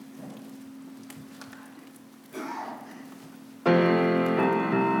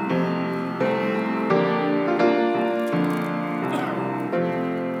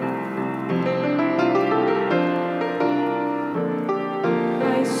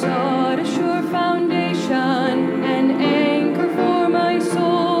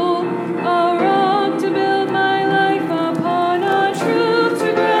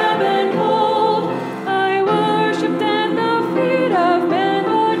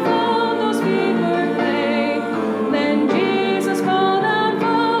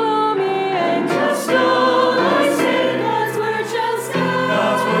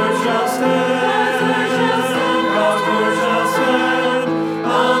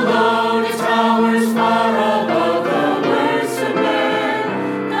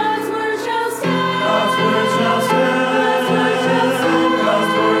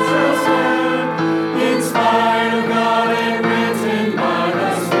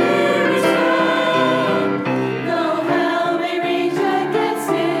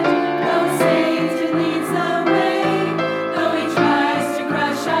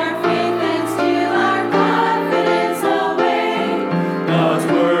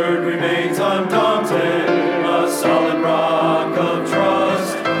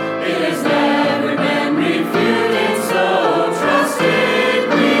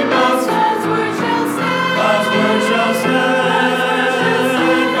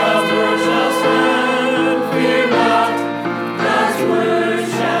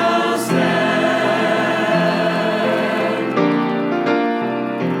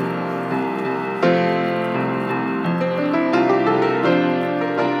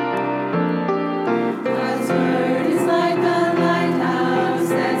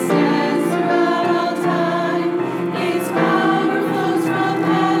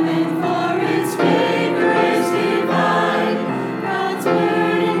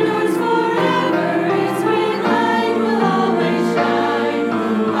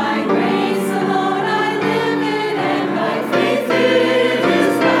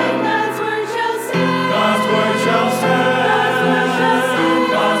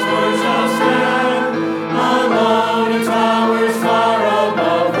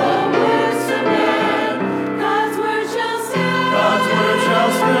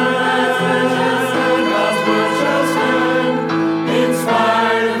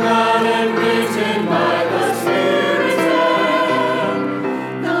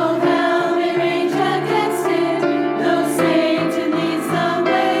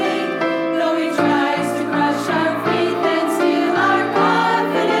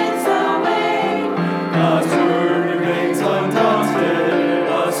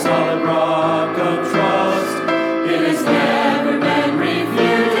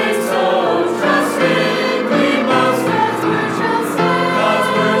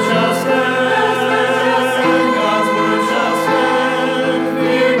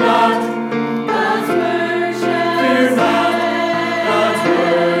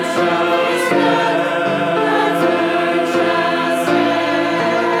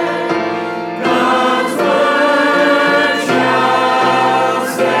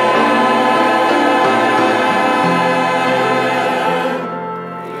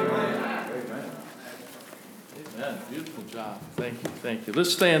you.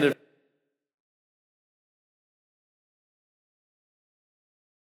 Let's stand.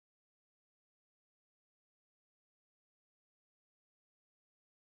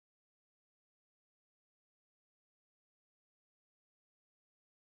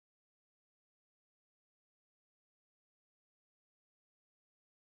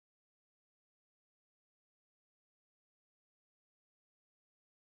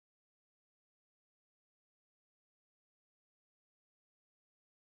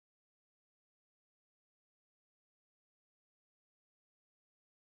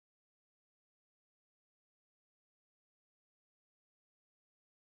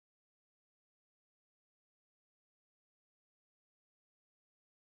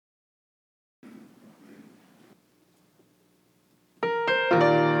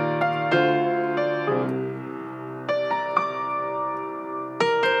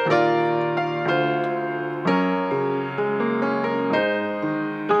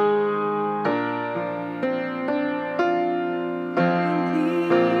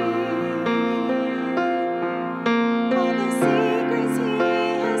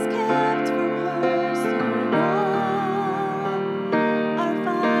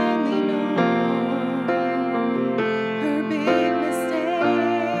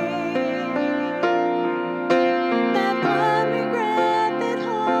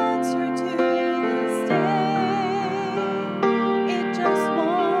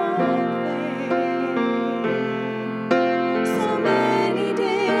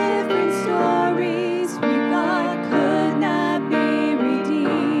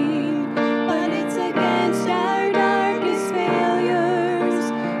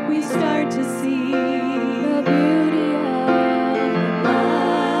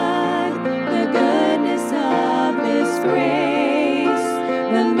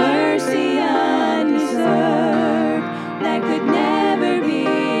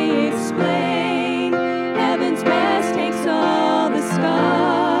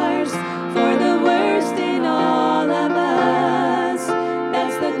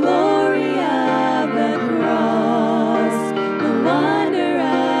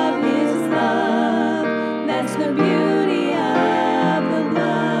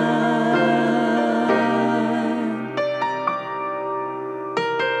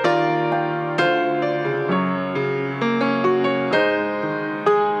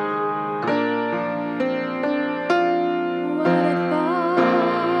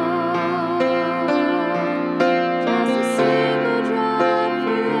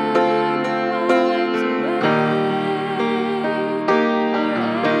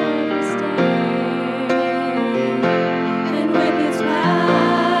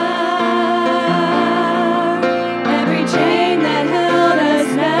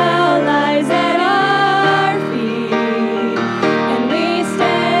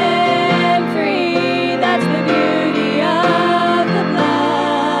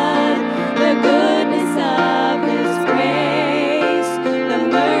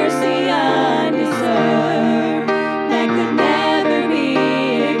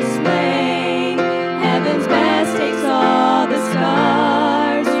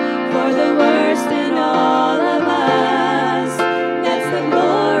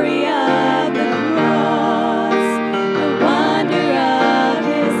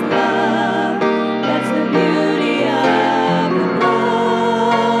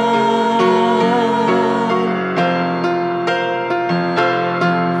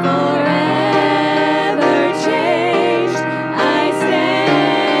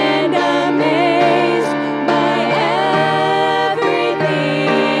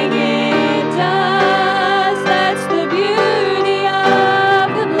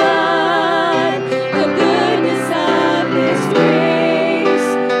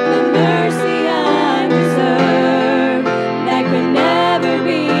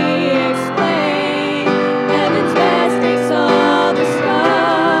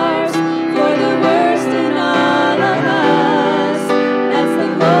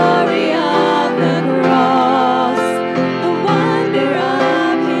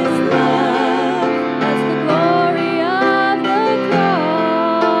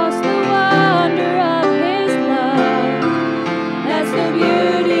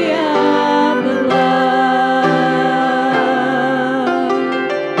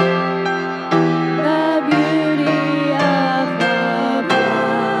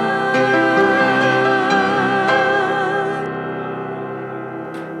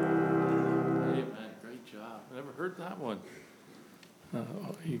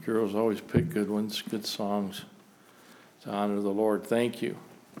 You girls always pick good ones, good songs to honor the Lord. Thank you.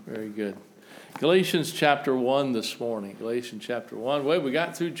 Very good. Galatians chapter 1 this morning. Galatians chapter 1. Wait, we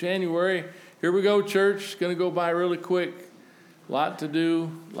got through January. Here we go, church. It's going to go by really quick. A lot to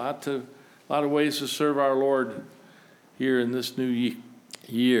do, a lot of ways to serve our Lord here in this new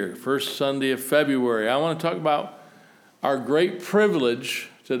year. First Sunday of February. I want to talk about our great privilege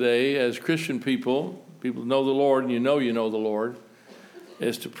today as Christian people know the Lord, and you know the Lord,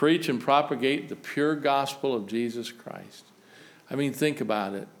 is to preach and propagate the pure gospel of Jesus Christ. I mean, think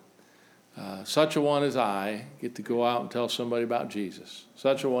about it. Such a one as I get to go out and tell somebody about Jesus.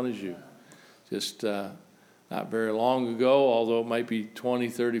 Such a one as you. Just not very long ago, although it might be 20,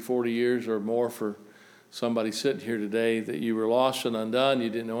 30, 40 years or more for somebody sitting here today, that you were lost and undone. You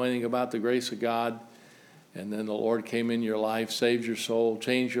didn't know anything about the grace of God. And then the Lord came in your life, saved your soul,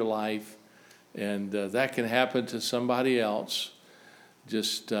 changed your life. And that can happen to somebody else.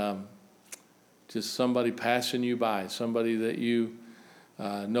 Just somebody passing you by, somebody that you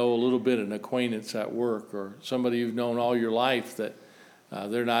know a little bit, an acquaintance at work, or somebody you've known all your life that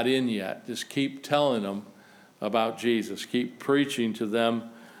they're not in yet. Just keep telling them about Jesus. Keep preaching to them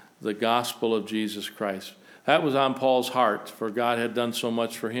the gospel of Jesus Christ. That was on Paul's heart, for God had done so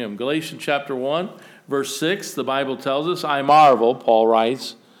much for him. Galatians chapter 1, verse 6, the Bible tells us, I marvel, Paul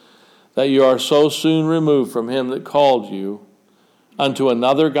writes, that you are so soon removed from him that called you unto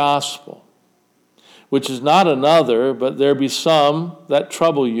another gospel, which is not another, but there be some that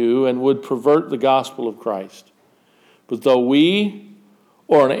trouble you and would pervert the gospel of Christ. But though we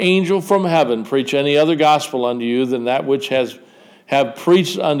or an angel from heaven preach any other gospel unto you than that which have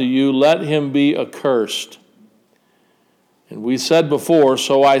preached unto you, let him be accursed. And we said before,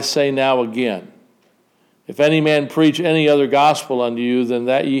 so I say now again, if any man preach any other gospel unto you than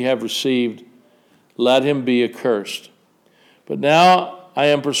that ye have received, let him be accursed. But now I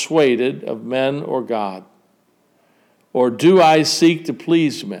am persuaded of men or God, or do I seek to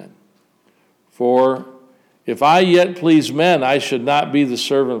please men? For if I yet please men, I should not be the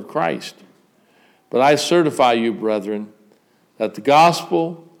servant of Christ. But I certify you, brethren, that the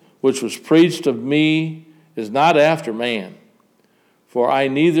gospel which was preached of me is not after man. For I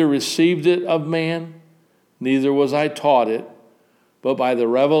neither received it of man, neither was I taught it, but by the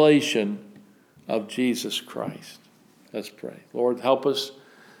revelation of Jesus Christ. Let's pray. Lord, help us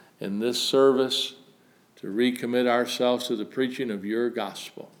in this service to recommit ourselves to the preaching of your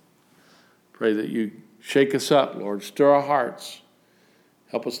gospel. Pray that you shake us up, Lord. Stir our hearts.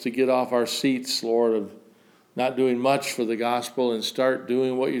 Help us to get off our seats, Lord, of not doing much for the gospel and start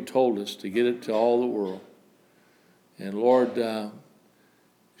doing what you told us to get it to all the world. And Lord,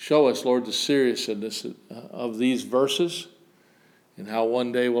 show us, Lord, the seriousness of these verses and how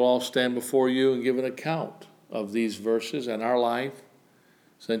one day we'll all stand before you and give an account of these verses and our life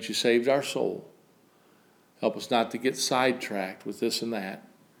since you saved our soul. Help us not to get sidetracked with this and that.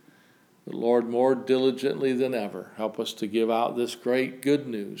 But Lord, more diligently than ever, help us to give out this great good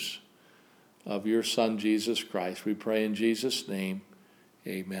news of your Son, Jesus Christ. We pray in Jesus' name,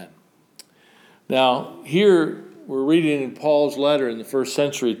 amen. Now, here we're reading in Paul's letter in the first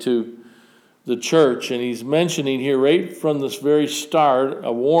century to the church, and he's mentioning here right from this very start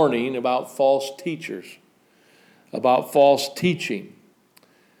a warning about false teachers, about false teaching,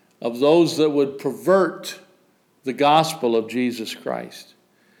 of those that would pervert the gospel of Jesus Christ.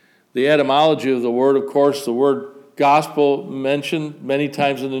 The etymology of the word, of course, the word gospel mentioned many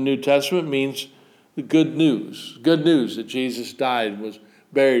times in the New Testament means the good news. Good news that Jesus died, was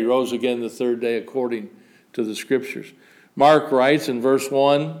buried, rose again the third day according to the Scriptures. Mark writes in verse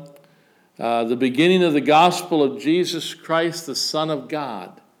 1, the beginning of the gospel of Jesus Christ, the Son of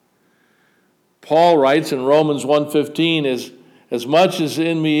God. Paul writes in Romans 1:15, as much as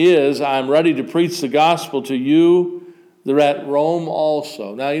in me is, I am ready to preach the gospel to you that are at Rome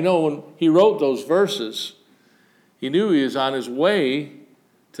also. Now, you know, when he wrote those verses, he knew he was on his way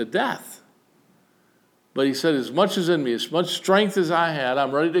to death. But he said, as much as in me, as much strength as I had,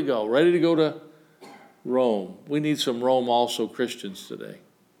 I'm ready to go to Rome. We need some Rome also Christians today.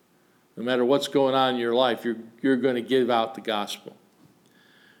 No matter what's going on in your life, you're going to give out the gospel.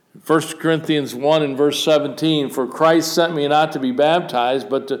 1 Corinthians 1 and verse 17, for Christ sent me not to be baptized,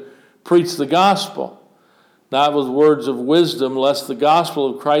 but to preach the gospel, not with words of wisdom, lest the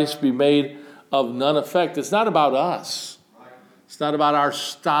gospel of Christ be made of none effect. It's not about us. It's not about our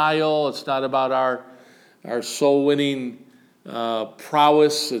style. It's not about our soul-winning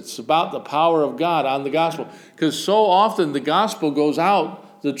prowess. It's about the power of God on the gospel. Because so often the gospel goes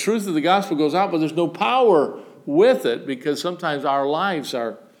out, the truth of the gospel goes out, but there's no power with it because sometimes our lives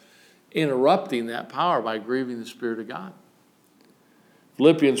are interrupting that power by grieving the Spirit of God.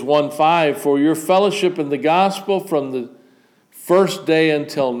 Philippians 1:5, for your fellowship in the gospel from the first day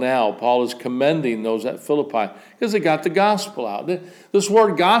until now, Paul is commending those at Philippi because they got the gospel out. This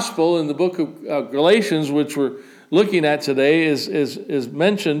word gospel in the book of Galatians, which we're looking at today, is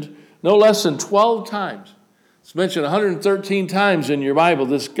mentioned no less than 12 times. It's mentioned 113 times in your Bible,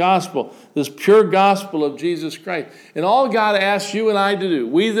 this gospel, this pure gospel of Jesus Christ. And all God asks you and I to do,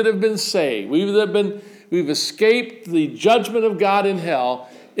 we that have been saved, we've escaped the judgment of God in hell,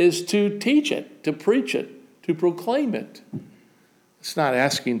 is to teach it, to preach it, to proclaim it. It's not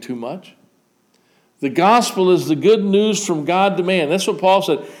asking too much. The gospel is the good news from God to man. That's what Paul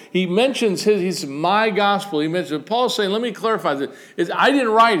said. He mentions he said, my gospel. He mentioned, Paul's saying, let me clarify this. I didn't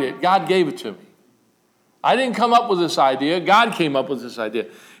write it. God gave it to me. I didn't come up with this idea. God came up with this idea.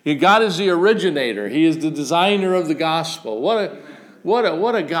 God is the originator. He is the designer of the gospel. What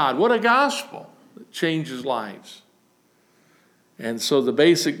a God. What a gospel that changes lives. And so the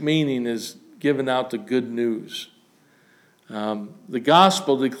basic meaning is giving out the good news. The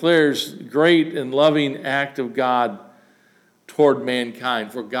gospel declares great and loving act of God toward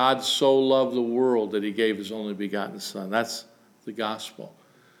mankind. For God so loved the world that he gave his only begotten Son. That's the gospel.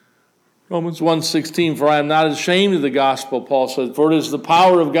 Romans 1:16, for I am not ashamed of the gospel, Paul says, for it is the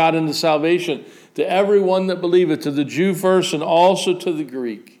power of God unto salvation to everyone that believeth, to the Jew first and also to the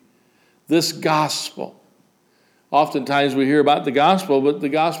Greek. This gospel. Oftentimes we hear about the gospel, but the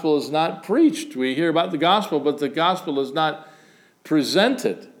gospel is not preached. We hear about the gospel, but the gospel is not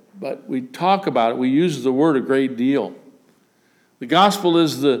presented. But we talk about it. We use the word a great deal. The gospel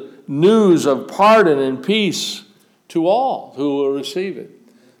is the news of pardon and peace to all who will receive it.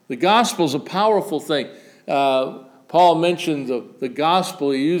 The gospel is a powerful thing. Paul mentioned the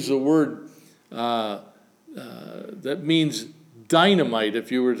gospel. He used the word that means dynamite.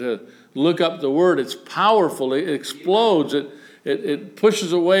 If you were to look up the word, it's powerful. It explodes. It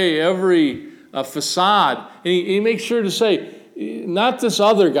pushes away every facade. And he makes sure to say, not this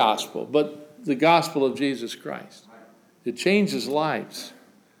other gospel, but the gospel of Jesus Christ. It changes lives.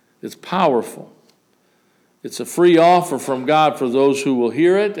 It's powerful. It's a free offer from God for those who will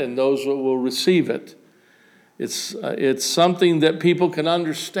hear it and those who will receive it. It's something that people can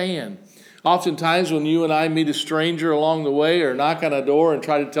understand. Oftentimes when you and I meet a stranger along the way or knock on a door and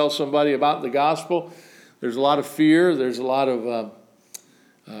try to tell somebody about the gospel, there's a lot of fear. There's a lot of,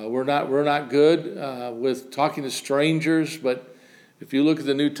 we're not good with talking to strangers. But if you look at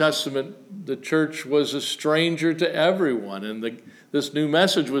the New Testament, the church was a stranger to everyone. And this new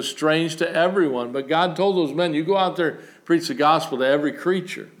message was strange to everyone. But God told those men, you go out there, preach the gospel to every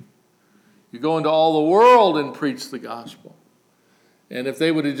creature. You go into all the world and preach the gospel. And if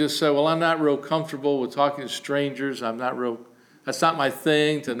they would have just said, well, I'm not real comfortable with talking to strangers. That's not my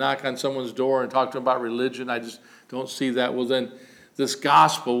thing to knock on someone's door and talk to them about religion. I just don't see that. Well, then this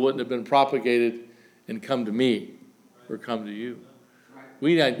gospel wouldn't have been propagated and come to me or come to you.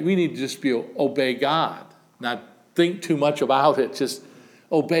 We need to just obey God, not think too much about it. Just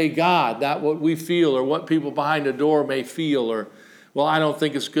obey God, not what we feel or what people behind the door may feel. Or, well, I don't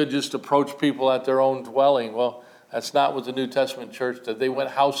think it's good just to approach people at their own dwelling. Well, that's not what the New Testament church did. They went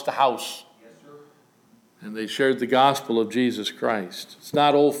house to house. Yes, sir. And they shared the gospel of Jesus Christ. It's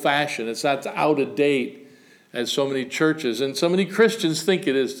not old-fashioned. It's not out of date as so many churches and so many Christians think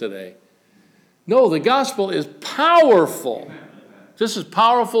it is today. No, the gospel is powerful. Amen. Just as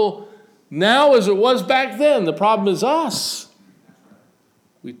powerful now as it was back then. The problem is us.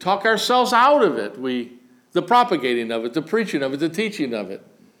 We talk ourselves out of it. The propagating of it, the preaching of it, the teaching of it.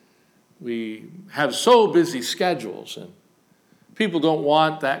 We have so busy schedules, and people don't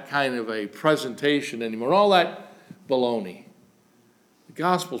want that kind of a presentation anymore. All that baloney. The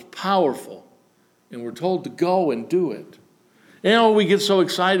gospel's powerful, and we're told to go and do it. We get so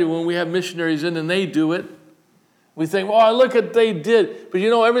excited when we have missionaries in and they do it. We think, well, look at they did. But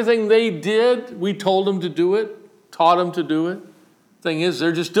everything they did, we told them to do it, taught them to do it. Thing is,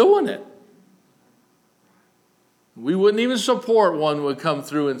 they're just doing it. We wouldn't even support one would come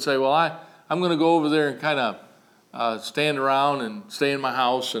through and say, well, I'm going to go over there and kind of stand around and stay in my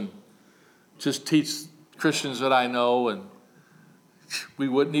house and just teach Christians that I know. And we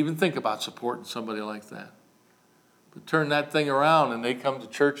wouldn't even think about supporting somebody like that. But turn that thing around and they come to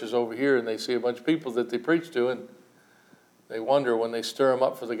churches over here and they see a bunch of people that they preach to, and they wonder when they stir them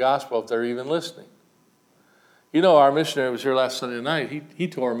up for the gospel if they're even listening. Our missionary was here last Sunday night. He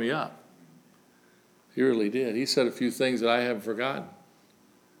tore me up. He really did. He said a few things that I haven't forgotten.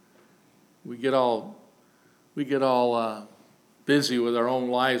 We get all busy with our own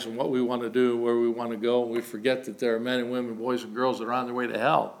lives and what we want to do, where we want to go, and we forget that there are men and women, boys and girls that are on their way to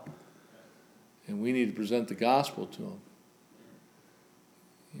hell. And we need to present the gospel to them.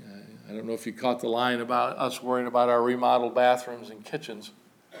 I don't know if you caught the line about us worrying about our remodeled bathrooms and kitchens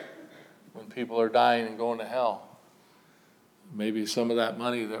when people are dying and going to hell. Maybe some of that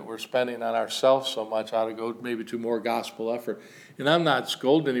money that we're spending on ourselves so much ought to go maybe to more gospel effort. And I'm not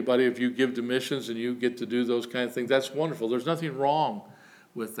scolding anybody if you give to missions and you get to do those kind of things. That's wonderful. There's nothing wrong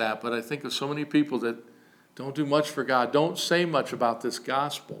with that. But I think of so many people that don't do much for God, don't say much about this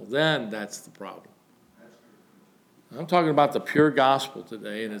gospel. Then that's the problem. I'm talking about the pure gospel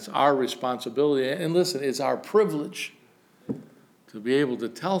today, and it's our responsibility. And listen, it's our privilege to be able to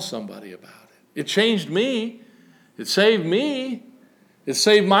tell somebody about it. It changed me. It saved me. It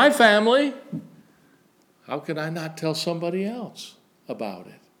saved my family. How can I not tell somebody else about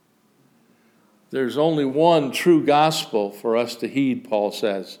it? There's only one true gospel for us to heed, Paul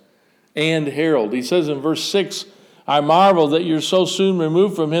says, and herald. He says in verse 6, I marvel that you're so soon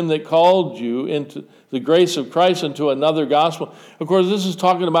removed from him that called you into the grace of Christ into another gospel. Of course, this is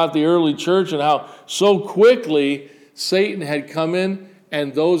talking about the early church and how so quickly Satan had come in,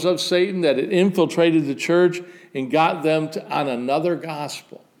 and those of Satan that had infiltrated the church and got them on another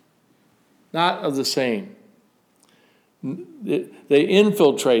gospel, not of the same. They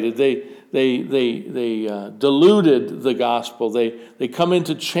infiltrated. They diluted the gospel. They come in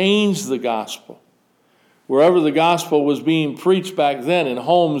to change the gospel. Wherever the gospel was being preached back then, in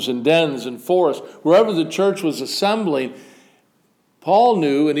homes and dens and forests, wherever the church was assembling, Paul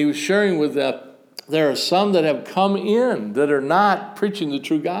knew, and he was sharing with them, there are some that have come in that are not preaching the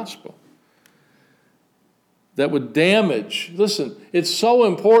true gospel, that would damage. Listen, it's so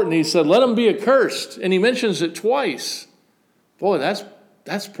important. He said, let them be accursed. And he mentions it twice. Boy,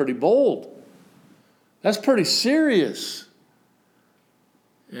 that's pretty bold. That's pretty serious.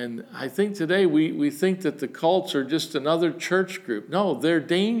 And I think today we think that the cults are just another church group. No, they're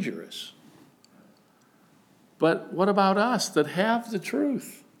dangerous. But what about us that have the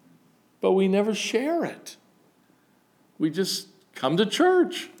truth? But we never share it. We just come to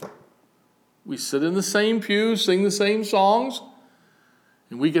church. We sit in the same pews, sing the same songs.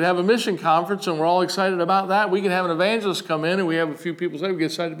 And we could have a mission conference and we're all excited about that. We can have an evangelist come in and we have a few people say we get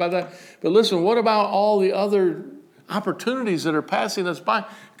excited about that. But listen, what about all the other opportunities that are passing us by?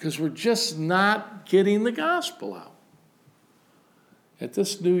 Because we're just not getting the gospel out. At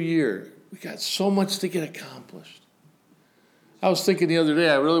this new year, we got so much to get accomplished. I was thinking the other day,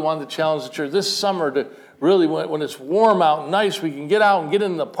 I really wanted to challenge the church this summer to really, when it's warm out and nice, we can get out and get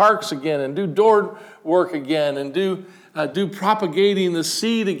in the parks again and do door work again and do propagating the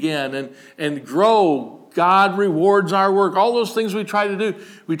seed again and grow. God rewards our work. All those things we try to do.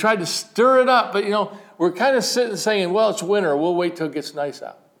 We try to stir it up, but we're kind of sitting saying, well, it's winter. We'll wait till it gets nice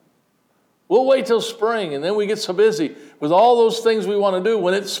out. We'll wait till spring, and then we get so busy with all those things we want to do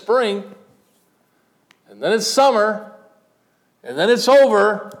when it's spring, and then it's summer, and then it's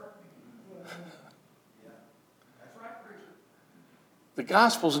over. The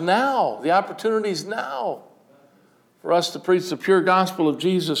gospel's now. The opportunity's now for us to preach the pure gospel of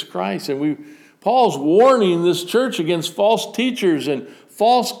Jesus Christ. And Paul's warning this church against false teachers and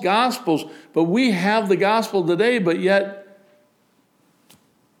false gospels. But we have the gospel today, but yet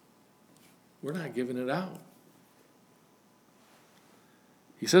we're not giving it out.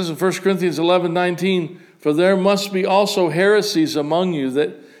 He says in 1 Corinthians 11:19, for there must be also heresies among you,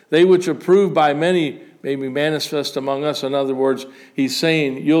 that they which approve by many may be manifest among us. In other words, he's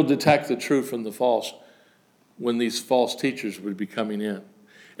saying you'll detect the true from the false when these false teachers would be coming in.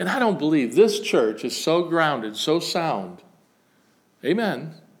 And I don't believe this church is so grounded, so sound,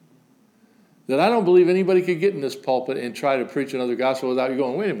 amen, that I don't believe anybody could get in this pulpit and try to preach another gospel without you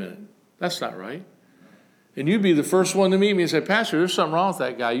going, wait a minute, that's not right. And you'd be the first one to meet me and say, Pastor, there's something wrong with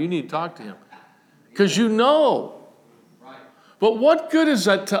that guy. You need to talk to him. Because you know. But what good is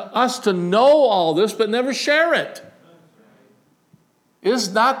that to us to know all this but never share it?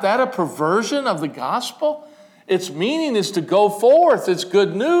 Is not that a perversion of the gospel? Its meaning is to go forth. It's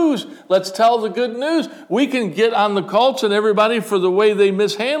good news. Let's tell the good news. We can get on the cults and everybody for the way they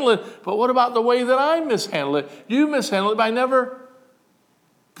mishandle it, but what about the way that I mishandle it? You mishandle it by never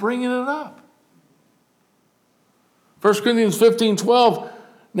bringing it up. 1 Corinthians 15:12,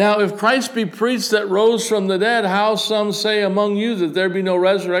 now if Christ be preached that rose from the dead, how some say among you that there be no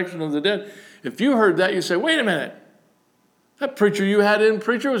resurrection of the dead? If you heard that, you say, wait a minute. That preacher you had in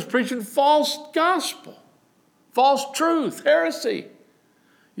preacher was preaching false gospel, false truth, heresy.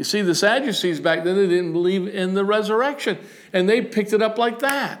 You see, the Sadducees back then, they didn't believe in the resurrection, and they picked it up like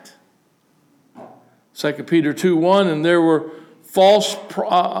that. 2 Peter 2:1, and there were false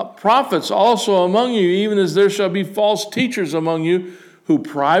prophets also among you, even as there shall be false teachers among you, who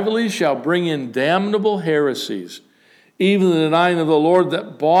privately shall bring in damnable heresies, even the denying of the Lord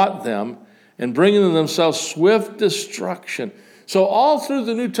that bought them, and bringing to themselves swift destruction. So all through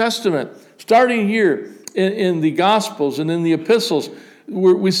the New Testament, starting here in the Gospels and in the epistles,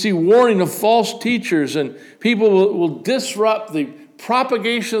 we see warning of false teachers, and people will disrupt the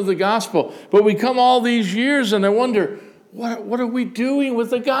propagation of the gospel. But we come all these years and I wonder, what are we doing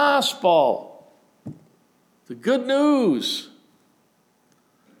with the gospel? The good news.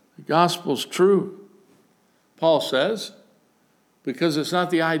 The gospel's true. Paul says, because it's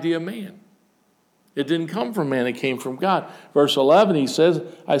not the idea of man. It didn't come from man, it came from God. Verse 11, he says,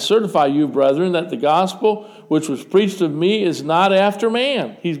 I certify you, brethren, that the gospel which was preached of me is not after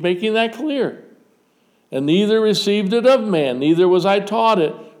man. He's making that clear. And neither received it of man, neither was I taught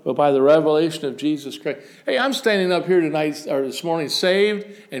it, but by the revelation of Jesus Christ. Hey, I'm standing up here tonight, or this morning, saved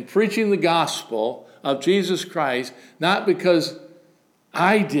and preaching the gospel of Jesus Christ, not because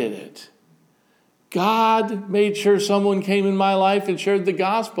I did it. God made sure someone came in my life and shared the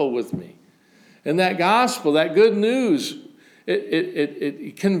gospel with me. And that gospel, that good news,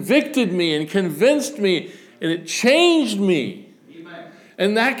 it convicted me and convinced me, and it changed me. Amen.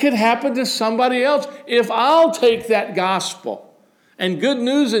 And that could happen to somebody else if I'll take that gospel and good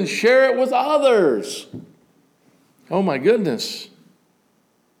news and share it with others. Oh my goodness.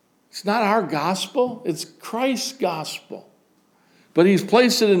 It's not our gospel, it's Christ's gospel. But he's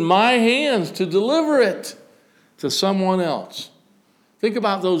placed it in my hands to deliver it to someone else. Think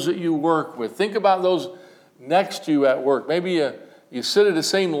about those that you work with. Think about those next to you at work. Maybe you sit at the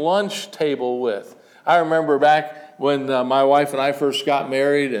same lunch table with. I remember back when my wife and I first got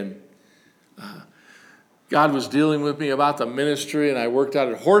married, and God was dealing with me about the ministry, and I worked out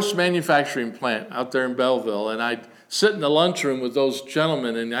at a horse manufacturing plant out there in Belleville, and I'd sit in the lunchroom with those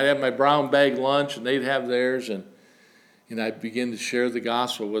gentlemen, and I'd have my brown bag lunch, and they'd have theirs, and I'd begin to share the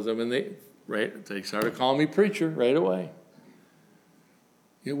gospel with them, and they started calling me preacher right away.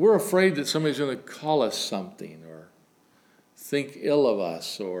 We're afraid that somebody's going to call us something or think ill of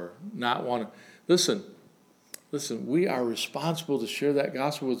us or not want to. Listen, we are responsible to share that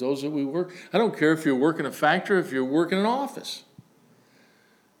gospel with those that we work. I don't care if you work in a factory or if you work in an office.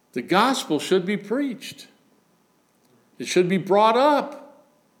 The gospel should be preached. It should be brought up.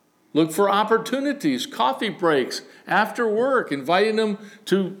 Look for opportunities, coffee breaks, after work, inviting them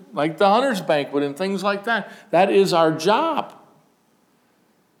to like the hunter's banquet and things like that. That is our job.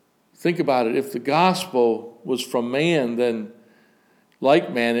 Think about it. If the gospel was from man, then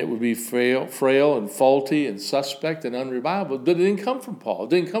like man, it would be frail and faulty and suspect and unreliable. But it didn't come from Paul. It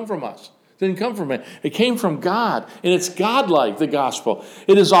didn't come from us. It didn't come from man. It came from God. And it's God-like, the gospel.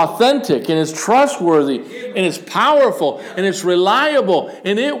 It is authentic and it's trustworthy and it's powerful and it's reliable.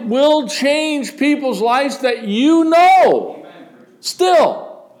 And it will change people's lives that you know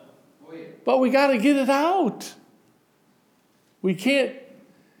still. But we got to get it out. We can't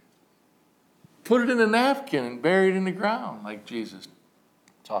put it in a napkin and bury it in the ground like Jesus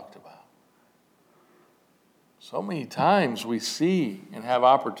talked about. So many times we see and have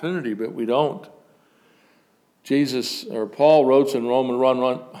opportunity, but we don't. Paul wrote in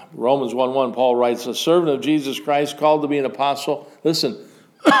Romans 1:1, Paul writes, a servant of Jesus Christ called to be an apostle, listen,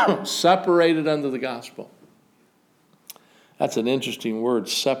 separated unto the gospel. That's an interesting word,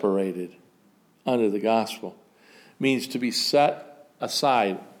 separated unto the gospel. Means to be set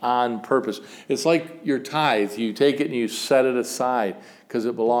aside on purpose. It's like your tithe. You take it and you set it aside because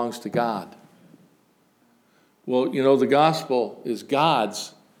it belongs to God. Well, the gospel is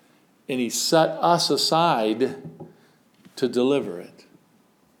God's, and he set us aside to deliver it.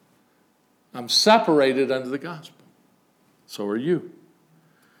 I'm separated unto the gospel. So are you.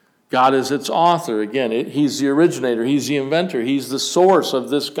 God is its author. Again, he's the originator. He's the inventor. He's the source of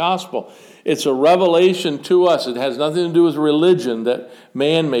this gospel. It's a revelation to us. It has nothing to do with religion that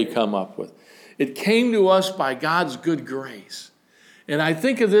man may come up with. It came to us by God's good grace. And I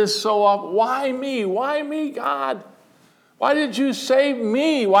think of this so often. Why me? Why me, God? Why did you save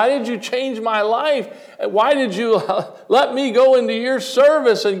me? Why did you change my life? Why did you let me go into your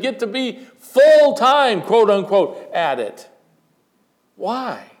service and get to be full-time, quote unquote, at it?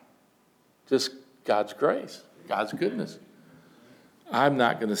 Why? Just God's grace, God's goodness. I'm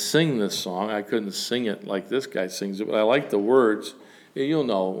not going to sing this song. I couldn't sing it like this guy sings it, but I like the words. You'll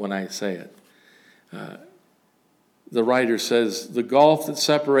know when I say it. The writer says, the gulf that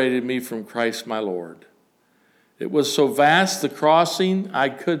separated me from Christ my Lord. It was so vast the crossing I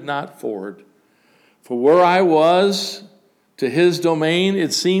could not ford. For where I was to his domain,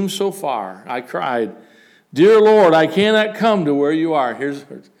 it seemed so far. I cried, dear Lord, I cannot come to where you are.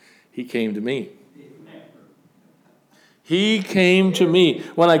 He came to me. He came to me.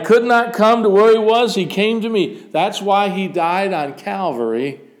 When I could not come to where he was, he came to me. That's why he died on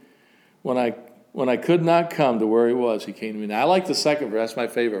Calvary. When I could not come to where he was, he came to me. Now, I like the second verse. That's my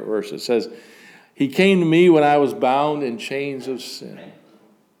favorite verse. It says, he came to me when I was bound in chains of sin.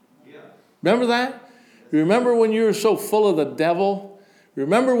 Remember that? Remember when you were so full of the devil?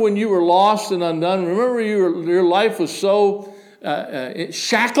 Remember when you were lost and undone? Remember your life was so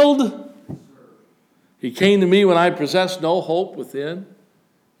shackled? He came to me when I possessed no hope within.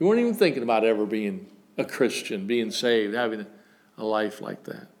 You weren't even thinking about ever being a Christian, being saved, having a life like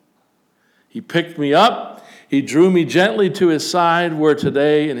that. He picked me up. He drew me gently to his side, where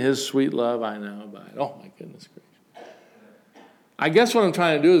today in his sweet love I now abide. Oh, my goodness gracious. I guess what I'm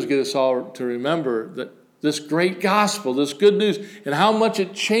trying to do is get us all to remember that this great gospel, this good news, and how much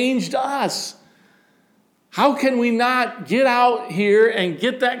it changed us. How can we not get out here and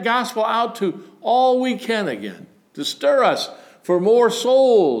get that gospel out to all we can again, to stir us for more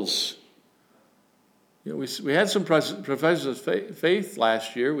souls? You know, we had some professions of faith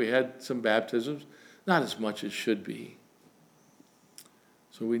last year. We had some baptisms, not as much as should be.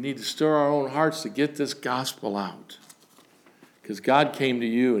 So we need to stir our own hearts to get this gospel out, because God came to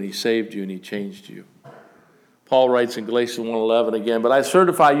you and he saved you and he changed you. Paul writes in Galatians 1:11 again, but I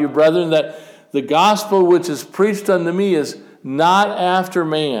certify you, brethren, that the gospel which is preached unto me is not after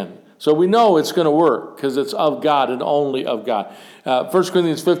man. So we know it's going to work because it's of God and only of God. 1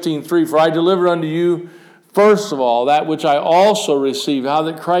 Corinthians 15:3, for I delivered unto you first of all that which I also received, how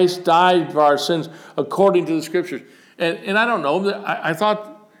that Christ died for our sins according to the Scriptures. And I don't know, I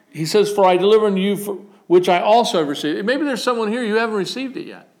thought he says, for I delivered unto you which I also have received. Maybe there's someone here, you haven't received it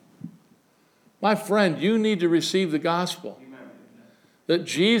yet. My friend, you need to receive the gospel. Amen. That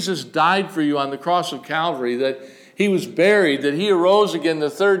Jesus died for you on the cross of Calvary, that he was buried, that he arose again the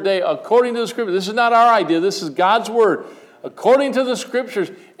third day according to the Scriptures. This is not our idea. This is God's word. According to the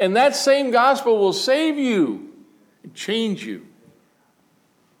Scriptures. And that same gospel will save you and change you.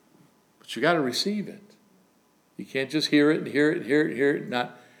 But you got to receive it. You can't just hear it, and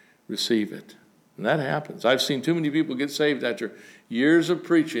not receive it. And that happens. I've seen too many people get saved after years of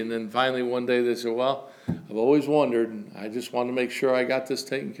preaching, and then finally one day they say, well, I've always wondered, and I just want to make sure I got this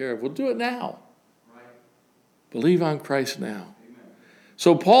taken care of. Well, do it now. Right. Believe on Christ now. Amen.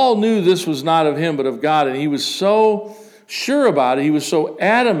 So Paul knew this was not of him, but of God, and he was so sure about it, he was so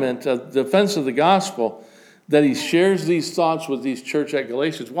adamant of the defense of the gospel, that he shares these thoughts with these church at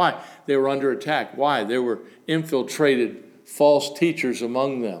Galatians. Why? They were under attack. Why? There were infiltrated false teachers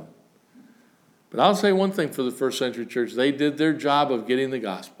among them. But I'll say one thing for the first century church. They did their job of getting the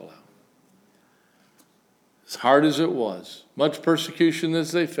gospel out. As hard as it was, much persecution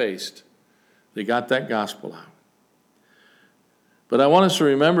as they faced, they got that gospel out. But I want us to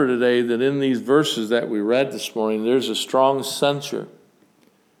remember today that in these verses that we read this morning, there's a strong censure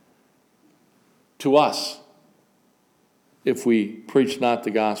to us if we preach not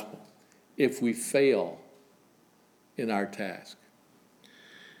the gospel, if we fail in our task.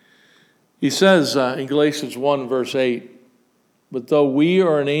 He says in Galatians 1, verse 8, but though we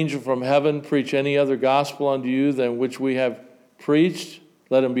or an angel from heaven preach any other gospel unto you than which we have preached,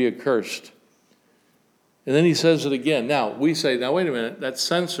 let him be accursed. And then he says it again. Now, we say, now wait a minute, that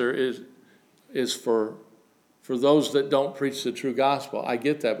censor is for those that don't preach the true gospel. I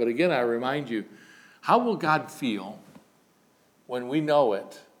get that. But again, I remind you, how will God feel when we know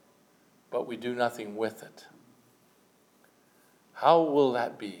it, but we do nothing with it? How will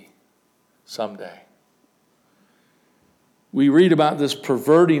that be someday? We read about this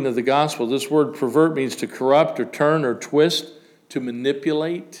perverting of the gospel. This word pervert means to corrupt or turn or twist, to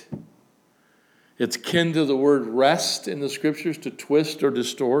manipulate. It's kin to the word wrest in the Scriptures, to twist or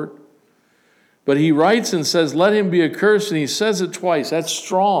distort. But he writes and says, let him be accursed, and he says it twice. That's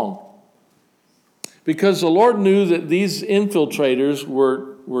strong. Because the Lord knew that these infiltrators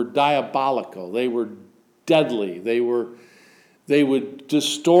were diabolical. They were deadly. They would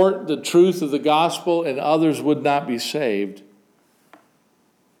distort the truth of the gospel, and others would not be saved.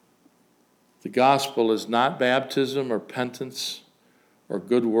 The gospel is not baptism or penance or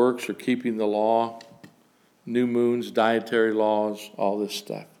good works or keeping the law, new moons, dietary laws, all this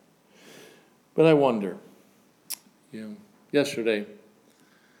stuff. But I wonder, yesterday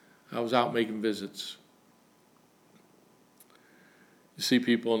I was out making visits. You see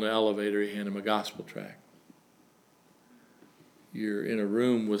people in the elevator, you hand them a gospel tract. You're in a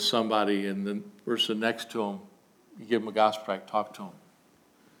room with somebody and the person next to them, you give them a gospel tract, talk to them.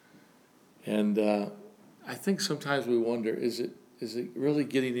 And I think sometimes we wonder, is it really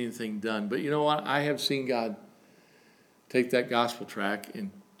getting anything done? But you know what? I have seen God take that gospel tract and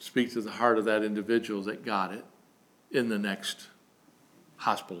speak to the heart of that individual that got it in the next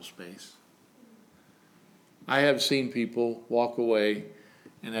hospital space. I have seen people walk away,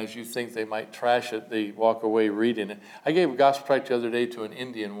 and as you think they might trash it, they walk away reading it. I gave a gospel tract the other day to an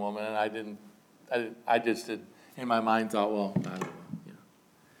Indian woman, and I just did, in my mind thought, well, I don't know.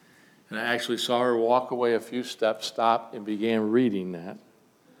 And I actually saw her walk away a few steps, stop, and began reading that.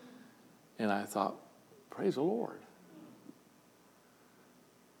 And I thought, praise the Lord.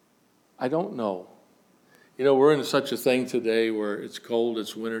 I don't know. We're in such a thing today where it's cold,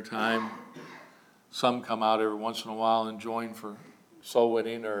 it's wintertime. Some come out every once in a while and join for soul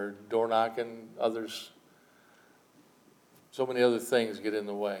winning or door knocking. Others, so many other things get in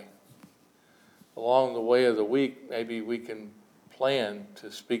the way. Along the way of the week, maybe we can plan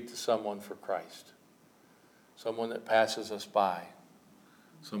to speak to someone for Christ. Someone that passes us by.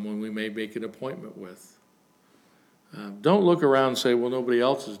 Someone we may make an appointment with. Don't look around and say, well, nobody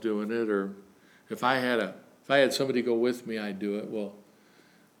else is doing it, or if I had somebody go with me, I'd do it. Well,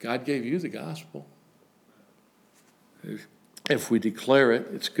 God gave you the gospel. If we declare it,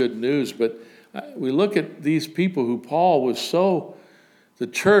 it's good news. But we look at these people who Paul was the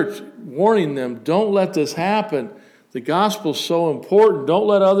church warning them, don't let this happen. The gospel's so important. Don't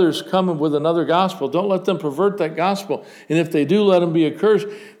let others come with another gospel. Don't let them pervert that gospel. And if they do, let them be accursed.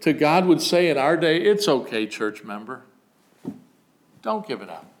 To God would say in our day, it's okay, church member. Don't give it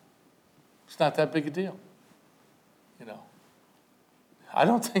up. It's not that big a deal. I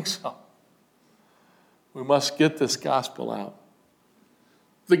don't think so. We must get this gospel out.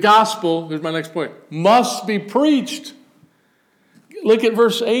 The gospel, here's my next point, must be preached. Look at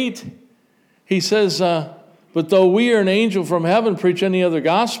verse 8. He says, but though we are an angel from heaven preach any other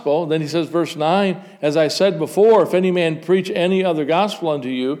gospel, then he says, verse 9, as I said before, if any man preach any other gospel unto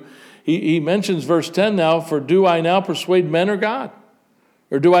you, he mentions verse 10 now, for do I now persuade men or God?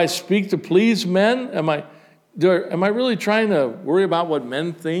 Or do I speak to please men? Am I really trying to worry about what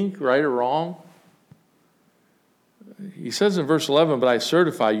men think, right or wrong? He says in verse 11, but I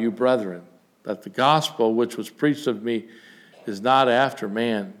certify you, brethren, that the gospel which was preached of me is not after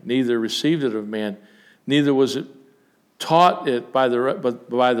man, neither received it of man, neither was it taught it but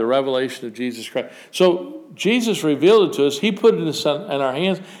by the revelation of Jesus Christ. So Jesus revealed it to us. He put it in our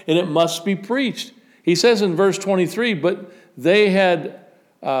hands, and it must be preached. He says in verse 23, but they had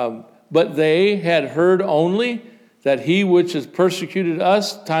heard only that he which has persecuted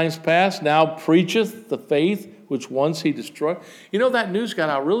us times past now preacheth the faith which once he destroyed. That news got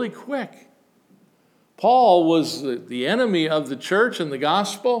out really quick. Paul was the enemy of the church and the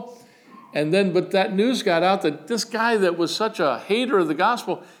gospel. But that news got out that this guy that was such a hater of the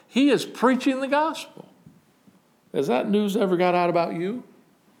gospel, he is preaching the gospel. Has that news ever got out about you?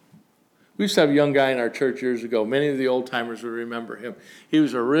 We used to have a young guy in our church years ago. Many of the old timers would remember him. He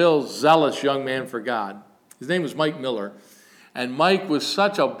was a real zealous young man for God. His name was Mike Miller. And Mike was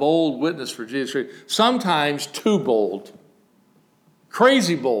such a bold witness for Jesus Christ. Sometimes too bold.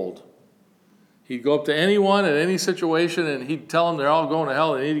 Crazy bold. He'd go up to anyone in any situation and he'd tell them they're all going to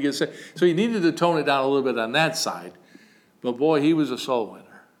hell and they need to get saved. So he needed to tone it down a little bit on that side. But boy, he was a soul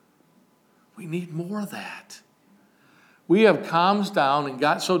winner. We need more of that. We have calmed down and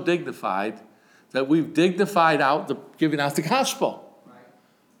got so dignified that we've dignified out giving out the gospel.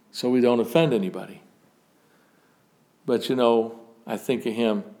 So we don't offend anybody. But I think of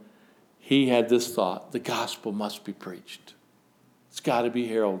him. He had this thought, the gospel must be preached. It's got to be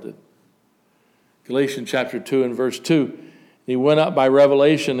heralded. Galatians chapter 2 and verse 2. He went up by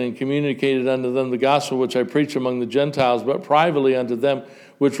revelation and communicated unto them the gospel which I preach among the Gentiles, but privately unto them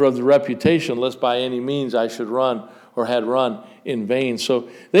which were of the reputation, lest by any means I should run or had run in vain. So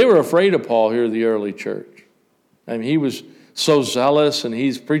they were afraid of Paul here, the early church. He was so zealous, and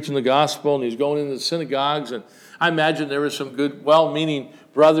he's preaching the gospel, and he's going into the synagogues. And I imagine there were some good, well-meaning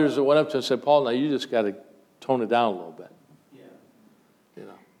brothers that went up to him and said, Paul, now you just got to tone it down a little bit.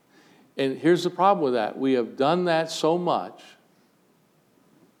 And here's the problem with that. We have done that so much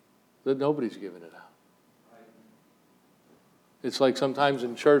that nobody's giving it out. It's like sometimes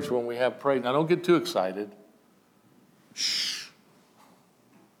in church when we have praise. Now, don't get too excited. Shh.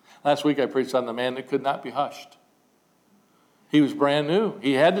 Last week I preached on the man that could not be hushed. He was brand new.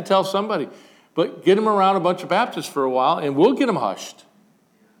 He had to tell somebody. But get him around a bunch of Baptists for a while, and we'll get him hushed.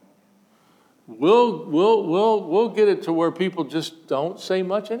 We'll get it to where people just don't say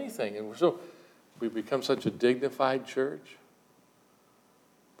much anything. And we've become such a dignified church.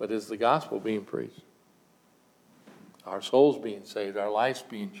 But is the gospel being preached? Our souls being saved, our lives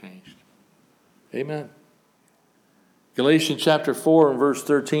being changed. Amen. Galatians chapter 4 and verse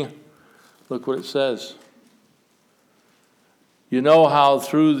 13. Look what it says. You know how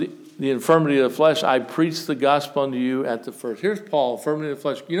through the infirmity of the flesh, I preached the gospel unto you at the first. Here's Paul, infirmity of the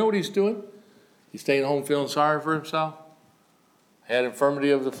flesh. You know what he's doing? He's staying home feeling sorry for himself. Had infirmity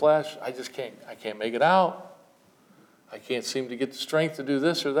of the flesh. I can't make it out. I can't seem to get the strength to do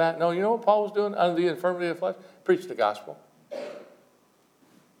this or that. No, you know what Paul was doing under the infirmity of the flesh? Preach the gospel.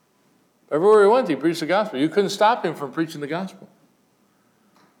 Everywhere he went, he preached the gospel. You couldn't stop him from preaching the gospel.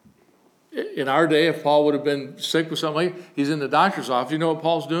 In our day, if Paul would have been sick with something, he's in the doctor's office. You know what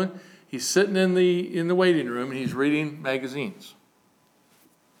Paul's doing? He's sitting in the waiting room and he's reading magazines.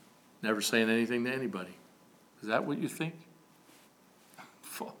 Never saying anything to anybody. Is that what you think?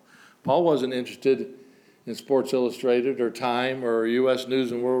 Paul wasn't interested in Sports Illustrated or Time or U.S.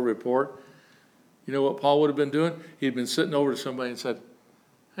 News and World Report. You know what Paul would have been doing? He'd been sitting over to somebody and said,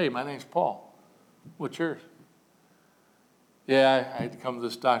 "Hey, my name's Paul. What's yours?" "Yeah, I had to come to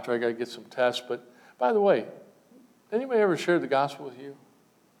this doctor. I got to get some tests. But by the way, anybody ever shared the gospel with you?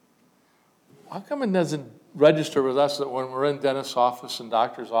 How come it doesn't register with us that when we're in dentist's office and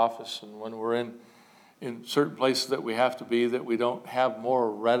doctor's office and when we're in certain places that we have to be, that we don't have more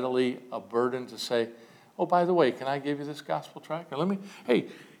readily a burden to say, oh, by the way, can I give you this gospel tract? Or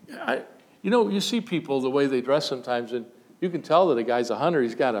you see people the way they dress sometimes, and you can tell that a guy's a hunter.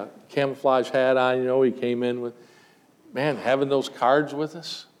 He's got a camouflage hat on, he came in with, man, having those cards with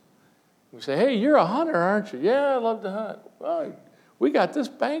us. We say, hey, you're a hunter, aren't you? Yeah, I love to hunt. Well, we got this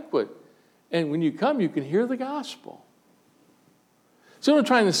banquet. And when you come, you can hear the gospel. So what I'm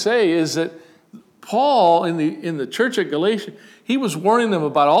trying to say is that Paul, in the church at Galatia, he was warning them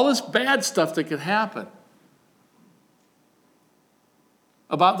about all this bad stuff that could happen.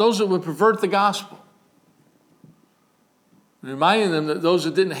 About those that would pervert the gospel. Reminding them that those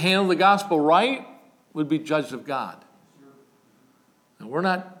that didn't handle the gospel right would be judged of God. And we're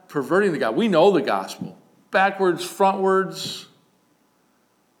not perverting the gospel. We know the gospel. Backwards, frontwards.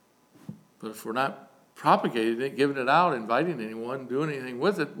 But if we're not propagating it, giving it out, inviting anyone, doing anything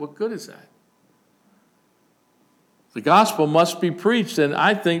with it, what good is that? The gospel must be preached, and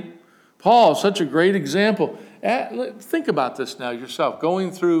I think Paul is such a great example. Think about this now yourself,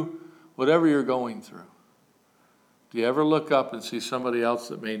 going through whatever you're going through. Do you ever look up and see somebody else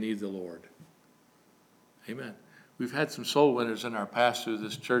that may need the Lord? Amen. We've had some soul winners in our past through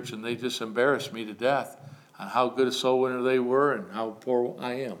this church, and they just embarrassed me to death on how good a soul winner they were and how poor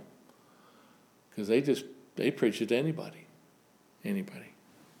I am. Because they preach it to anybody. Anybody.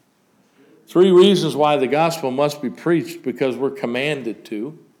 3 reasons why the gospel must be preached: because we're commanded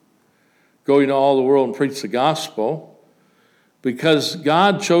to. Go into all the world and preach the gospel. Because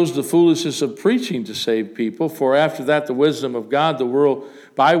God chose the foolishness of preaching to save people. For after that, the wisdom of God, the world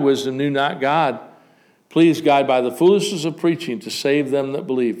by wisdom knew not God. Pleased God by the foolishness of preaching to save them that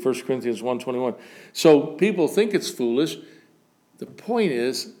believe. 1 Corinthians 1:21. So people think it's foolish. The point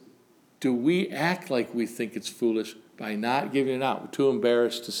is, do we act like we think it's foolish by not giving it out? We're too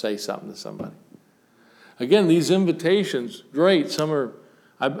embarrassed to say something to somebody. Again, these invitations, great.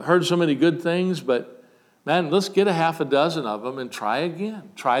 I've heard so many good things, but man, let's get a half a dozen of them and try again.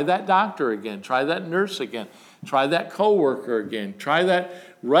 Try that doctor again. Try that nurse again. Try that coworker again. Try that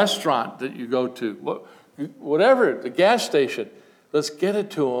restaurant that you go to. Whatever, the gas station. Let's get it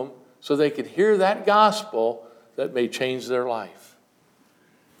to them so they can hear that gospel that may change their life.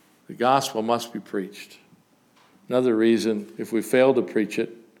 The gospel must be preached. Another reason, if we fail to preach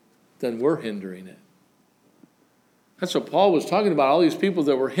it, then we're hindering it. That's what Paul was talking about, all these people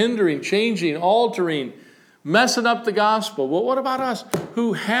that were hindering, changing, altering, messing up the gospel. Well, what about us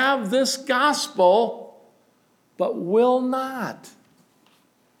who have this gospel but will not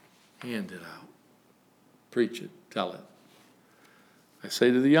hand it out? Preach it, tell it. I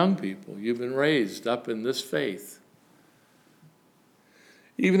say to the young people, you've been raised up in this faith.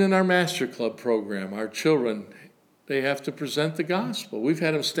 Even in our Master Club program, our children, they have to present the gospel. We've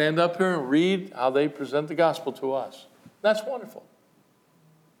had them stand up here and read how they present the gospel to us. That's wonderful.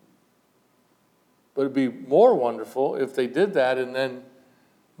 But it'd be more wonderful if they did that and then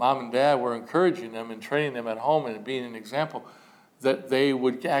mom and dad were encouraging them and training them at home and being an example that they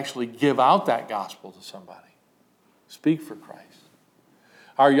would actually give out that gospel to somebody. Speak for Christ.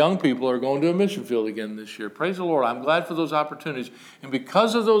 Our young people are going to a mission field again this year. Praise the Lord. I'm glad for those opportunities. And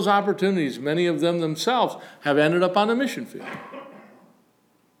because of those opportunities, many of them themselves have ended up on a mission field.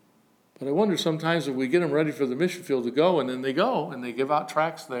 But I wonder sometimes if we get them ready for the mission field to go, and then they go, and they give out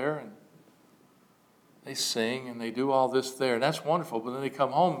tracts there, and they sing, and they do all this there. And that's wonderful. But then they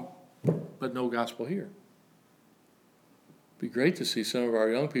come home, but no gospel here. It'd be great to see some of our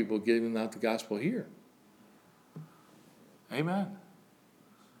young people giving out the gospel here. Amen.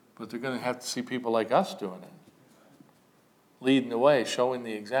 But they're going to have to see people like us doing it. leading the way, showing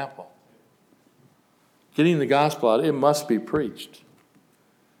the example. Getting the gospel out, it must be preached.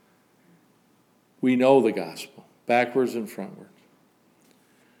 We know the gospel, backwards and frontwards.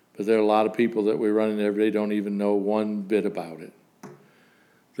 But there are a lot of people that we run into every day don't even know one bit about it.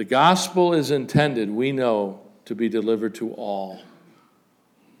 The gospel is intended, we know, to be delivered to all.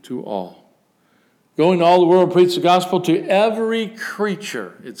 To all. Go into all the world and preach the gospel to every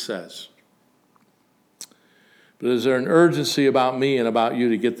creature, it says. But is there an urgency about me and about you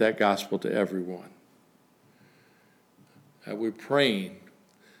to get that gospel to everyone? We're praying.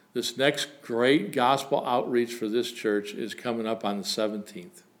 This next great gospel outreach for this church is coming up on the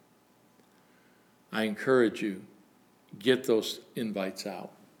 17th. I encourage you, get those invites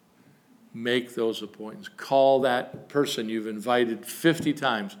out. Make those appointments. Call that person you've invited 50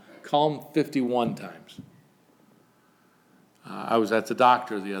 times. Call them 51 times. I was at the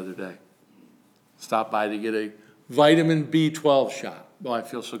doctor the other day. Stopped by to get a vitamin B12 shot. Well, I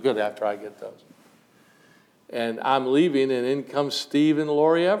feel so good after I get those. And I'm leaving, and in comes Steve and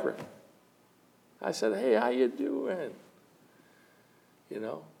Lori Everett. I said, hey, how you doing? You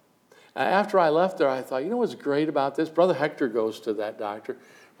know. After I left there, I thought, you know what's great about this? Brother Hector goes to that doctor.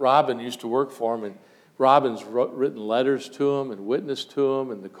 Robin used to work for him, and Robin's written letters to him and witnessed to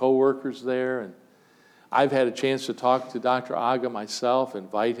him and the co-workers there. And I've had a chance to talk to Dr. Aga myself,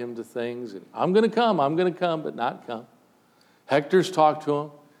 invite him to things. And I'm going to come, but not come. Hector's talked to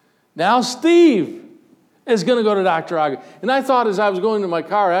him. Now Steve is going to go to Dr. Aga. And I thought as I was going to my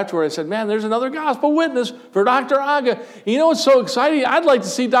car afterward, I said, man, there's another gospel witness for Dr. Aga. And you know what's so exciting? I'd like to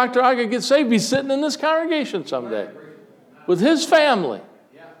see Dr. Aga get saved, be sitting in this congregation someday with his family.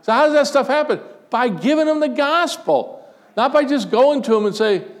 So how does that stuff happen? By giving them the gospel. Not by just going to him and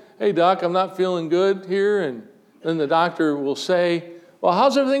say, hey, doc, I'm not feeling good here. And then the doctor will say, well,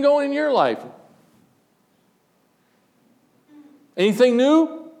 how's everything going in your life? Anything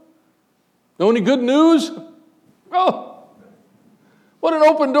new? Know any good news? Oh, what an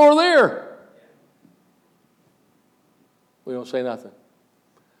open door there. We don't say nothing.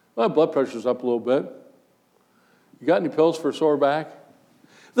 Well, blood pressure's up a little bit. You got any pills for a sore back?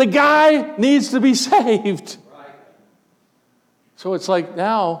 The guy needs to be saved. Right. So it's like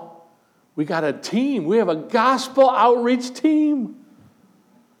now we got a team. We have a gospel outreach team.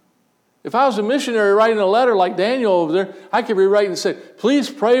 If I was a missionary writing a letter like Daniel over there, I could rewrite and say, please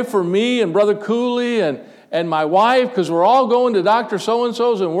pray for me and Brother Cooley and my wife, because we're all going to Dr.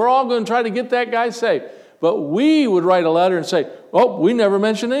 So-and-so's and we're all going to try to get that guy saved. But we would write a letter and say, oh, we never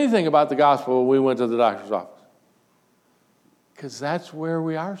mentioned anything about the gospel when we went to the doctor's office. Because that's where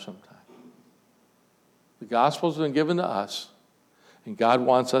we are sometimes. The gospel's been given to us, and God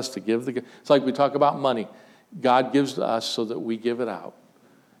wants us to give it's like we talk about money. God gives to us so that we give it out.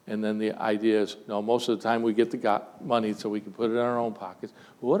 And then the idea is, no, most of the time we get the money so we can put it in our own pockets.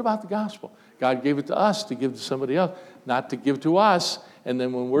 Well, what about the gospel? God gave it to us to give to somebody else, not to give to us. And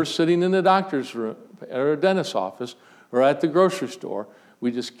then when we're sitting in the doctor's room, or a dentist's office, or at the grocery store,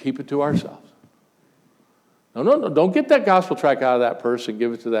 we just keep it to ourselves. No, don't get that gospel tract out of that purse and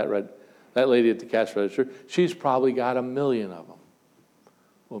give it to that lady at the cash register. She's probably got 1 million of them.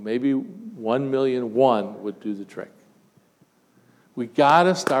 Well, maybe 1,000,001 would do the trick. We got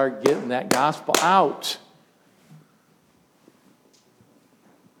to start getting that gospel out.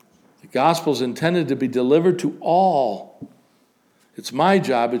 The gospel is intended to be delivered to all. It's my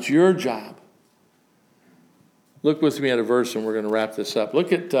job. It's your job. Look with me at a verse, and we're going to wrap this up.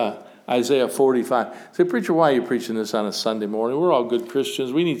 Look at Isaiah 45. Say, preacher, why are you preaching this on a Sunday morning? We're all good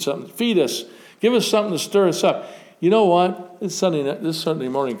Christians. We need something. Feed us. Give us something to stir us up. You know what? This Sunday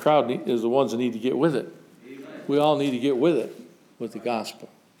morning crowd is the ones that need to get with it. Amen. We all need to get with it, with the gospel.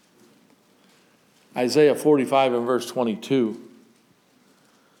 Isaiah 45 and verse 22.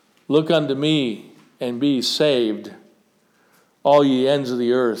 Look unto me and be saved, all ye ends of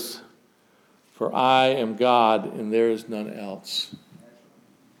the earth, for I am God and there is none else.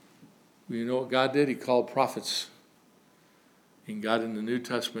 You know what God did? He called prophets. And God in the New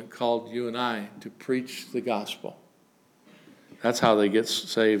Testament called you and I to preach the gospel. That's how they get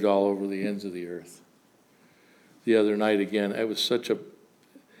saved all over the ends of the earth. The other night again, it was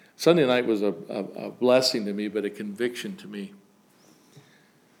Sunday night was a blessing to me, but a conviction to me.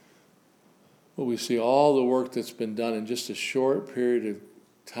 Well, we see all the work that's been done in just a short period of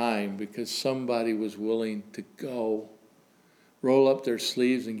time because somebody was willing to go, roll up their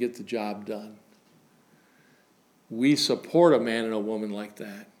sleeves and get the job done. We support a man and a woman like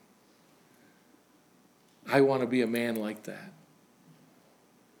that. I want to be a man like that.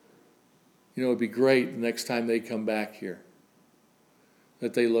 You know, it'd be great the next time they come back here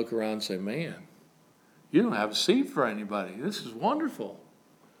that they look around and say, man, You don't have a seat for anybody. This is wonderful.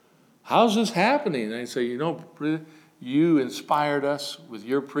 How's this happening? And I say, you inspired us with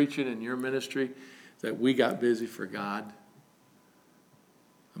your preaching and your ministry that we got busy for God.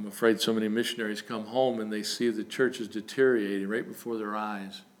 I'm afraid so many missionaries come home and they see the church is deteriorating right before their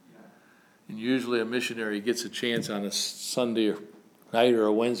eyes. And usually a missionary gets a chance on a Sunday night or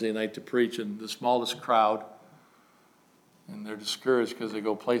a Wednesday night to preach in the smallest crowd. And they're discouraged because they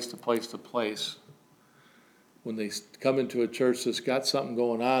go place to place to place. When they come into a church that's got something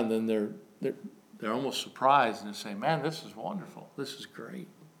going on, then they're almost surprised and they say, man, this is wonderful. This is great.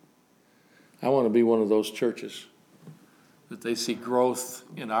 I want to be one of those churches that they see growth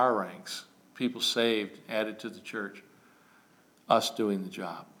in our ranks, people saved, added to the church, us doing the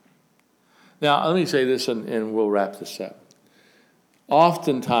job. Now, let me say this and we'll wrap this up.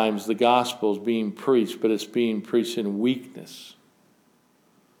 Oftentimes the gospel is being preached, but it's being preached in weakness.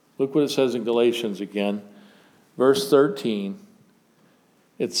 Look what it says in Galatians again. Verse 13.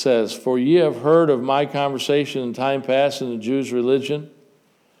 It says, "For ye have heard of my conversation in time past in the Jews' religion,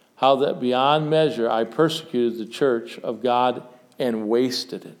 how that beyond measure I persecuted the church of God and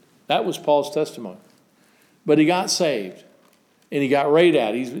wasted it." That was Paul's testimony. But he got saved. And he got right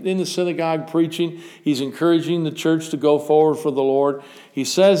at it. He's in the synagogue preaching. He's encouraging the church to go forward for the Lord. He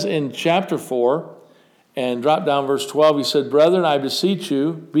says in chapter 4, and drop down verse 12, he said, "Brethren, I beseech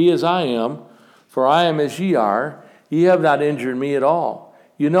you, be as I am, for I am as ye are. Ye have not injured me at all.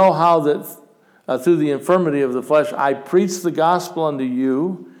 You know how that through the infirmity of the flesh I preached the gospel unto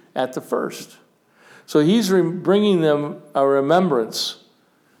you at the first." So he's bringing them a remembrance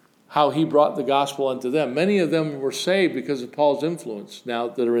how he brought the gospel unto them. Many of them were saved because of Paul's influence now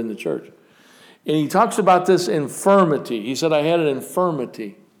that are in the church. And he talks about this infirmity. He said, I had an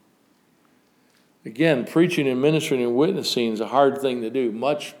infirmity. Again, preaching and ministering and witnessing is a hard thing to do.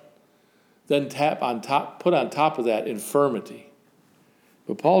 Much then put on top of that infirmity.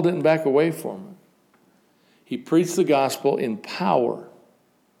 But Paul didn't back away from it. He preached the gospel in power.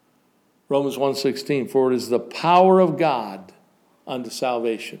 Romans 1:16, "For it is the power of God unto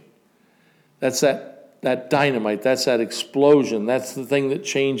salvation." That's that dynamite. That's that explosion. That's the thing that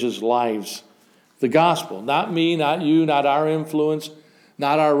changes lives. The gospel. Not me, not you, not our influence,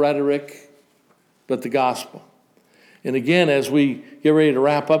 not our rhetoric, but the gospel. And again, as we get ready to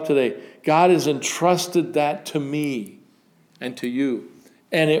wrap up today, God has entrusted that to me and to you.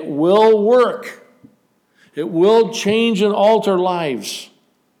 And it will work. It will change and alter lives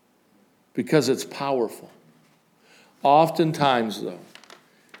because it's powerful. Oftentimes, though,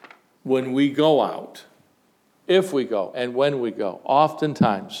 when we go out, if we go, and when we go,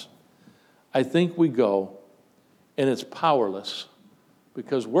 oftentimes, I think we go and it's powerless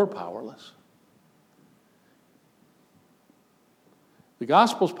because we're powerless. The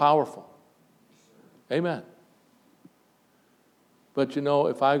gospel's powerful. Amen. But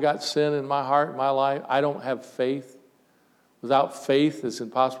if I've got sin in my heart, in my life, I don't have faith. Without faith, it's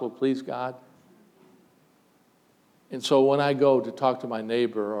impossible to please God. And so when I go to talk to my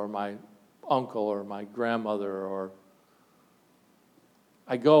neighbor or my uncle or my grandmother, or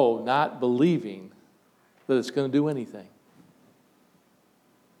I go not believing that it's going to do anything.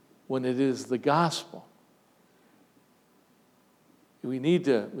 When it is the gospel. We need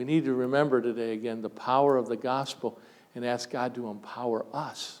to remember today again the power of the gospel and ask God to empower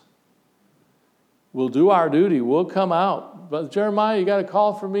us. We'll do our duty. We'll come out. But Jeremiah, you got a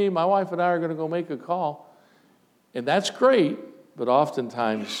call for me. My wife and I are going to go make a call. And that's great, but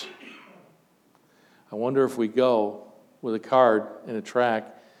oftentimes, I wonder if we go with a card and a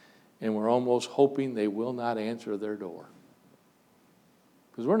tract and we're almost hoping they will not answer their door.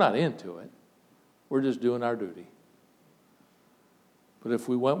 Because we're not into it. We're just doing our duty. But if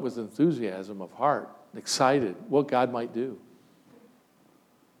we went with enthusiasm of heart, excited, what God might do.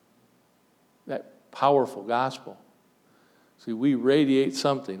 That powerful gospel. See, we radiate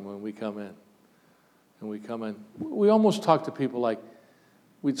something when we come in. And we come in, we almost talk to people like,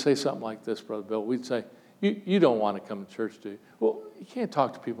 we'd say something like this, Brother Bill. We'd say, you don't want to come to church, do you? Well, you can't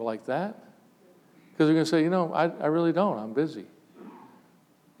talk to people like that. Because they're going to say, I really don't. I'm busy.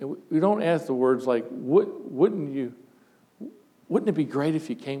 And we don't ask the words like, wouldn't it be great if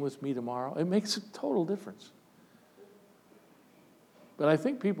you came with me tomorrow? It makes a total difference. But I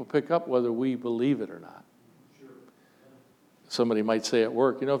think people pick up whether we believe it or not. Somebody might say at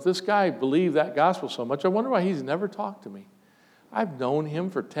work, if this guy believed that gospel so much, I wonder why he's never talked to me. I've known him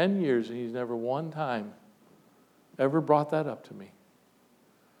for 10 years, and he's never one time ever brought that up to me.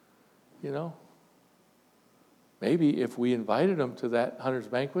 Maybe if we invited them to that hunter's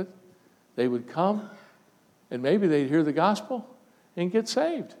banquet, they would come, and maybe they'd hear the gospel and get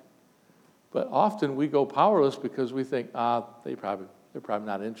saved. But often we go powerless because we think, they're probably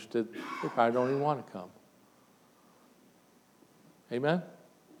not interested. They probably don't even want to come. Amen?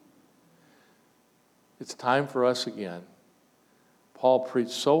 It's time for us again. Paul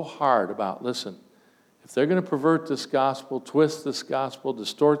preached so hard about, listen, if they're going to pervert this gospel, twist this gospel,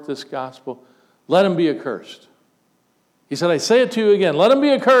 distort this gospel, let them be accursed. He said, I say it to you again, let them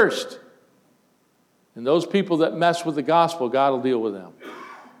be accursed. And those people that mess with the gospel, God will deal with them.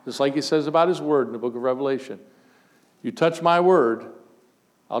 Just like he says about his word in the book of Revelation. You touch my word,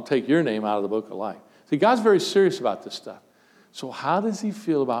 I'll take your name out of the book of life. See, God's very serious about this stuff. So how does he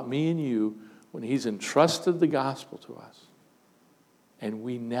feel about me and you when he's entrusted the gospel to us and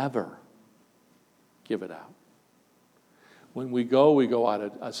we never give it out? When we go out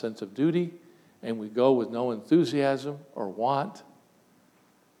of a sense of duty, and we go with no enthusiasm or want.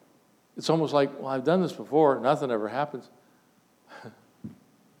 It's almost like, well, I've done this before, nothing ever happens.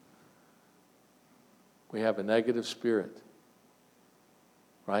 We have a negative spirit,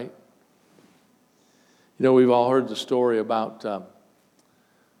 right? You know, we've all heard the story about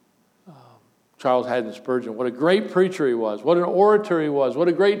Charles Haddon Spurgeon. What a great preacher he was. What an orator he was. What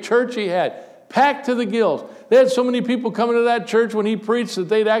a great church he had. Packed to the gills. They had so many people coming to that church when he preached that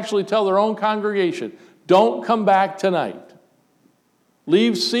they'd actually tell their own congregation, don't come back tonight.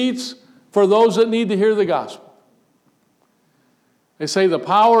 Leave seats for those that need to hear the gospel. They say the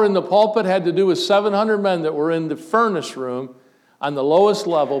power in the pulpit had to do with 700 men that were in the furnace room on the lowest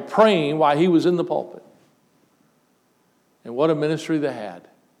level praying while he was in the pulpit. And what a ministry they had.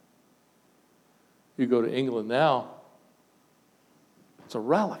 You go to England now, it's a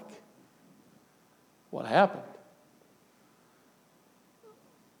relic. What happened?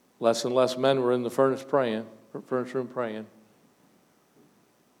 Less and less men were in the furnace room praying.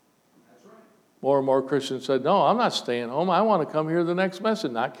 More and more Christians said, no, I'm not staying home. I want to come hear the next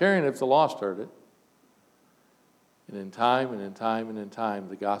message, not caring if the lost heard it. And in time,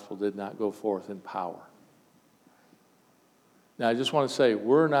 the gospel did not go forth in power. Now, I just want to say,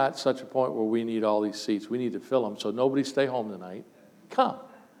 we're not such a point where we need all these seats. We need to fill them, so nobody stay home tonight. Come.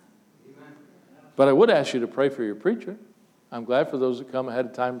 But I would ask you to pray for your preacher. I'm glad for those that come ahead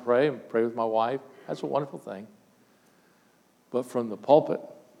of time and pray with my wife. That's a wonderful thing. But from the pulpit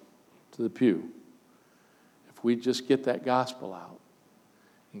to the pew, if we just get that gospel out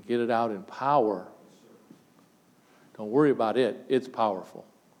and get it out in power, don't worry about it. It's powerful.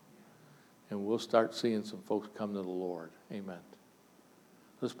 And we'll start seeing some folks come to the Lord. Amen.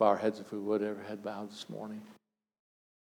 Let's bow our heads if we would, every head bowed this morning.